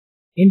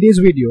In this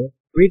video,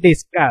 we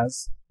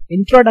discuss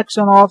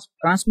introduction of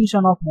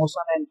transmission of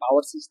motion and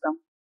power system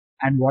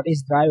and what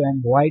is drive and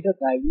why the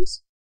drive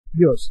is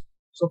used.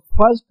 So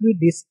first we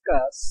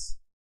discuss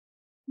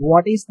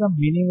what is the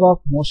meaning of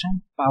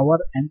motion, power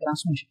and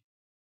transmission.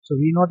 So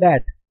we know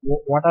that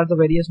what are the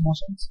various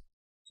motions.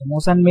 So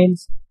motion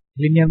means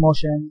linear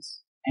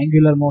motions,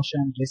 angular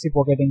motion,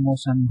 reciprocating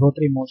motion,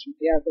 rotary motion.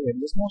 They are the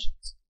various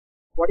motions.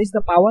 What is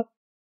the power?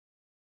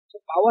 So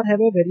power have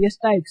a various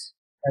types.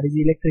 That is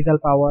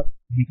electrical power,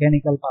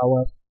 mechanical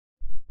power,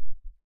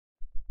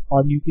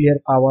 or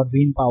nuclear power,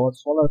 wind power,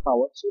 solar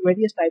power. So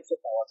various types of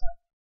powers are.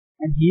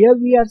 And here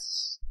we are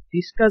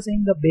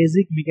discussing the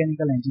basic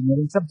mechanical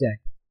engineering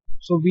subject.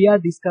 So we are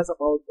discuss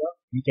about the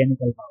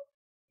mechanical power.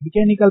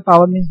 Mechanical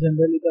power means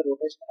generally the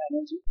rotational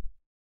energy.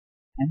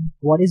 And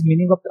what is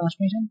meaning of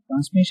transmission?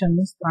 Transmission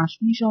means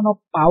transmission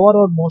of power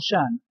or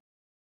motion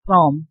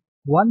from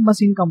one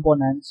machine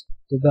components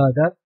to the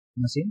other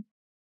machine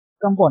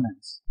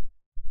components.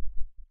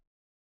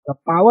 The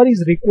power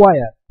is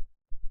required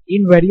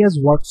in various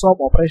workshop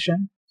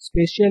operation,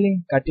 especially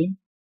in cutting,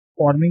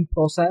 forming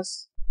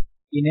process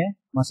in a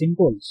machine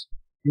tools.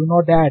 You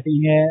know that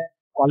in a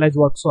college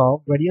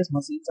workshop, various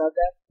machines are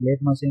there: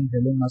 lathe machine,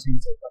 drilling machine,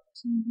 paper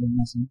machine, milling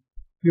machine.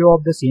 Few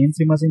of the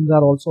CNC machines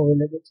are also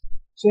available.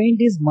 So in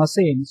these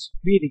machines,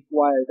 we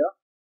require the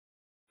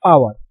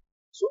power.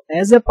 So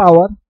as a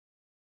power,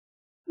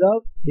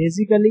 the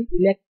basically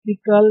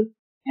electrical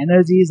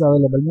energy is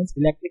available, means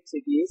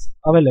electricity is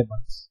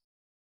available.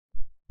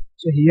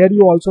 So here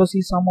you also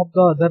see some of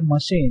the other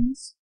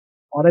machines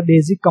or a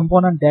basic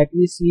component that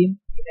we see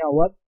in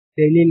our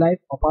daily life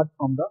apart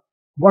from the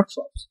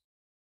workshops.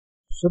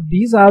 So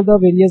these are the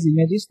various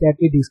images that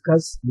we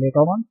discuss later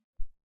on.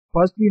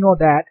 First we know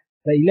that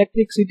the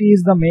electricity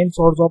is the main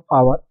source of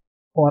power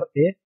for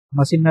a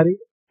machinery.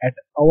 At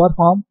our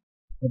home,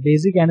 the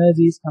basic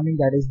energy is coming,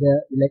 that is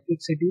the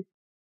electricity.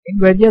 In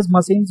various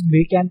machines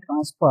we can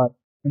transfer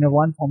in a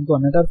one form to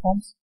another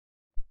forms.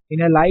 In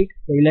a light,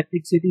 the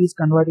electricity is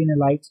converted in a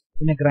light.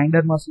 In a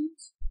grinder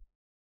machines,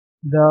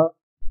 the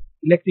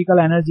electrical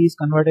energy is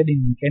converted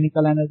in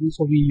mechanical energy.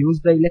 So we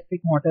use the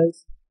electric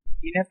motors.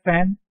 In a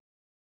fan,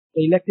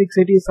 the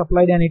electricity is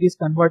supplied and it is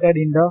converted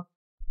in the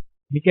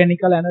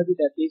mechanical energy,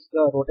 that is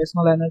the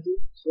rotational energy.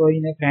 So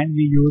in a fan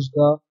we use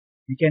the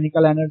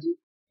mechanical energy.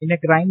 In a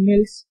grind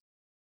mills,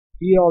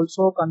 we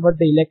also convert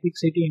the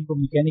electricity into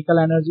mechanical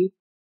energy.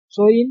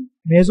 So in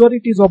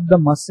majorities of the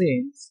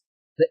machines,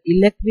 the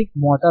electric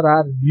motor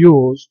are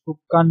used to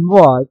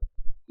convert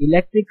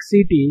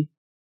electricity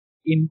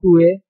into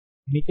a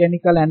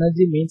mechanical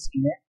energy, means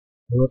in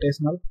a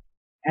rotational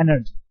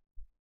energy.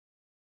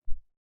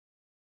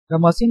 The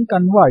machine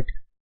convert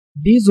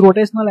these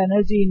rotational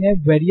energy in a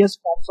various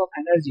forms of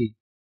energy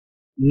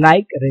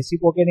like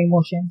reciprocating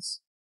motions,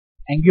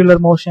 angular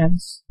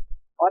motions,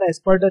 or as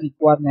per the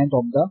requirement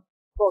of the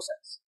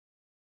process.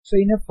 So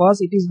in a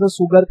first, it is the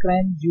sugar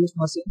cane juice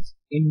machines,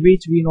 in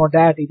which we know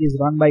that it is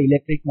run by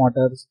electric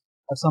motors,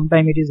 or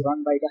sometimes it is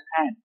run by the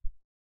hand.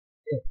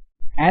 Okay.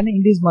 And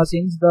in these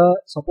machines,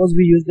 suppose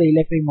we use the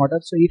electric motor,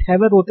 so it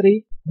have a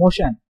rotary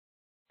motion,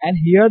 and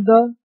here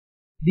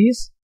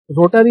this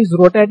rotor is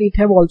rotate, it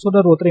have also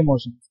the rotary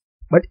motion.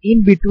 But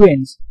in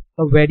between,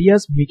 the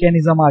various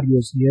mechanism are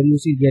used. Here you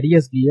see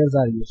various gears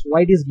are used.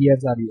 Why these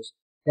gears are used?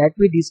 That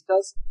we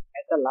discussed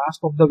at the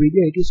last of the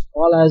video. It is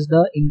called as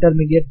the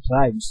intermediate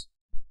drives.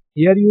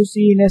 Here you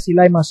see in a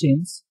Silai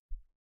machines,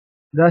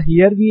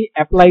 here we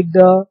applied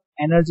the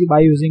energy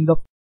by using the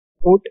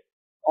foot,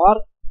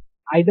 or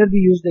either we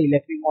use the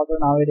electric motor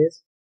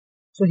nowadays.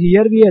 So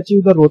here we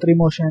achieve the rotary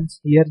motions.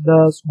 Here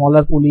the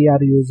smaller pulley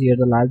are used, here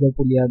the larger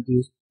pulley are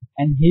used,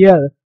 and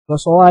here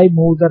so I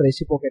move the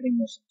reciprocating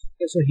motions.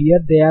 Okay, so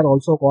here they are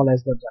also called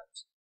as the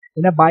drives.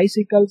 In a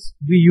bicycles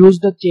we use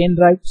the chain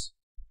drives.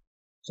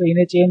 So in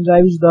a chain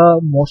drives the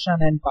motion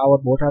and power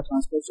both are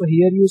transferred. So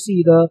here you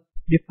see the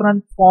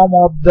different form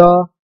of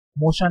the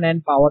motion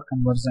and power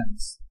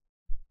conversions.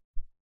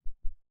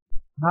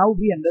 Now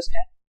we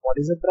understand what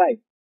is a drive.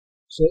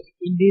 So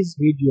in this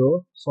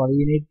video,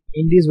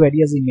 in this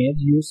various image,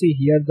 you see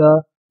here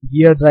the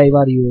gear drive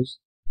are used,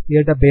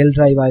 here the bell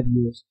drive are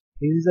used,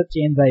 here is the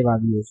chain drive are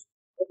used.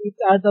 So these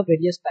are the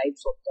various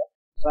types of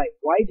the drive.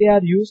 Why they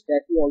are used,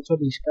 that we also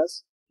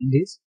discuss in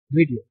this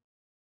video.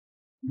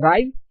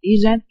 Drive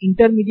is an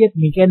intermediate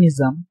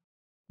mechanism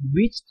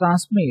which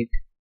transmit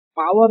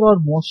power or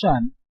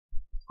motion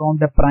from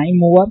the prime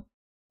mover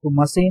to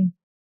machine,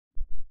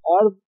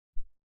 or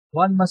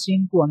one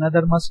machine to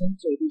another machine.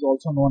 So it is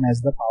also known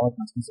as the power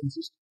transmission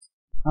system.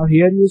 Now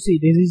here you see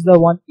this is the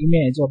one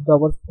image of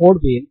our Ford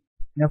wheel.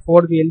 In a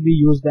Ford wheel we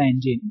use the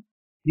engine.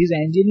 This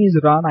engine is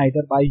run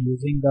either by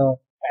using the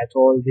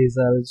petrol,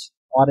 diesels,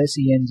 or a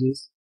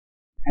CNGs,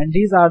 and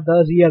these are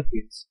the rear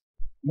wheels.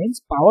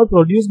 Means power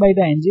produced by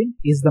the engine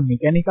is the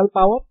mechanical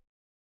power,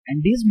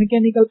 and this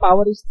mechanical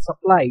power is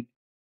supplied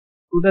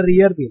to the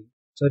rear wheel.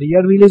 So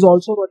rear wheel is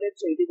also rotated,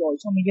 so it is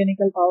also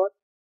mechanical power.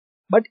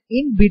 But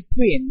in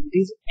between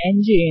this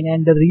engine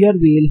and the rear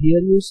wheel,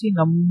 here you see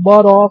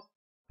number of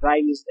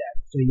drive is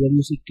there. So here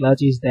you see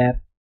clutch is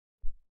there,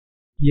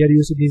 Here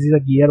you see this is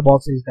a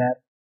gearbox is there,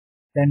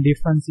 then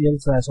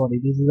differentials,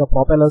 this is a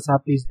propeller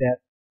shaft is there,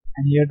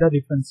 and here the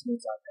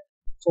differentials are there.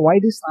 So why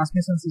this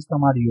transmission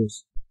system are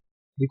used?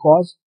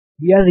 Because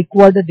we are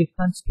required a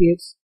different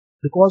speeds,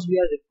 because we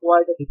are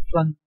required a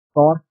different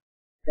torque.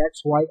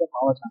 That's why the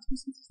power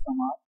transmission system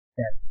are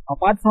there.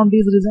 Apart from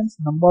these reasons,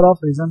 number of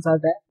reasons are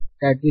there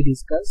that we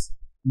discuss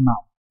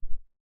now.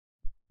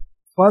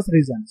 First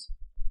reasons,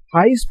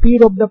 high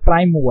speed of the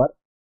prime mover.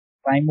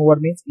 Prime mover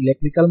means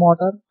electrical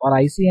motor or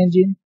IC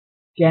engine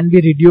can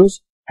be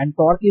reduced and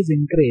torque is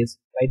increased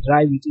by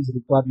drive, which is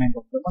requirement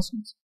of the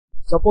machines.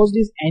 Suppose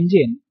this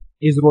engine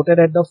is rotated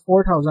at the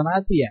 4000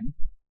 rpm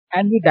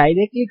and we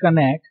directly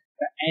connect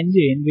the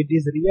engine with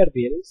these rear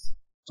wheels,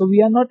 so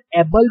we are not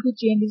able to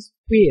change its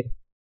speed.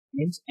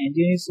 Means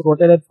engine is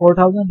rotated at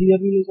 4000, rear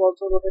wheel is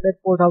also rotated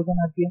at 4000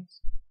 rpm.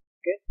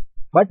 Okay,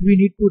 but we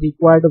need to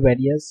require the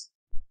various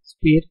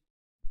speed.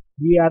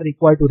 We are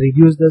required to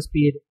reduce the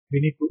speed, we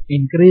need to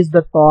increase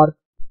the torque.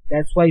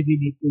 That's why we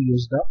need to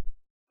use the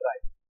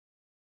drive.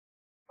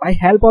 By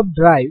help of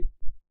drive,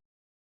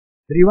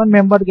 driven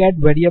member get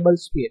variable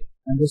speed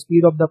and the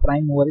speed of the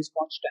prime mover is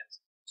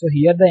constant. So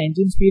here the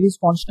engine speed is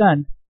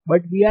constant,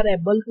 but we are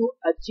able to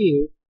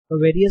achieve the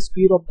various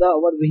speed of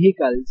our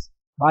vehicles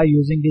by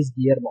using this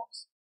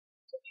gearbox.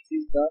 So this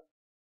is the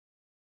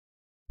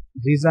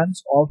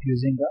reasons of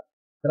using the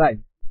drive.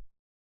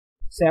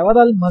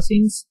 Several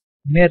machines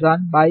may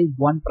run by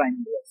one prime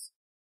movers.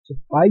 So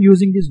by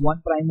using this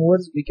one prime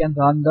movers, we can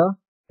run the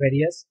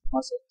various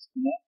machines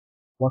in a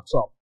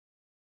workshop.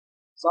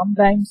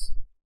 Sometimes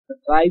the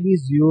drive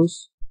is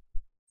used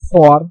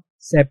for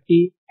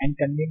safety and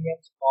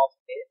convenience of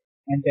a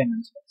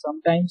maintenance.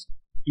 Sometimes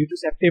due to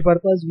safety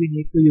purpose we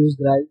need to use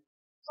drive.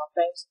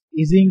 Sometimes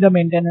easing the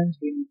maintenance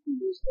we need to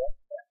use the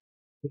drive.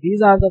 So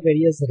these are the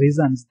various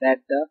reasons that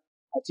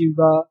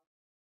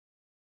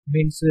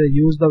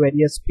use the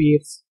various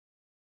speeds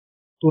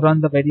to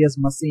run the various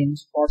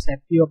machines. For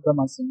safety of the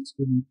machines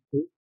we need to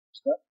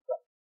use the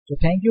drive. So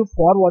thank you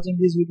for watching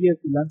this video.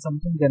 If you learned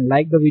something, then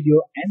like the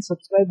video and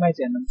subscribe my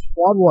channel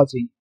for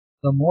watching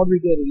the more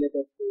video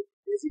related to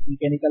basic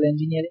mechanical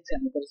engineering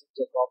and other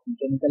subject of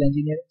mechanical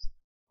engineering.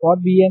 For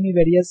BME,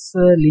 various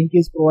link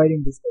is provided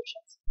in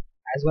description,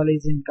 as well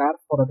as in car.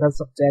 For other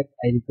subject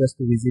I request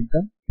to visit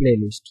the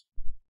playlist.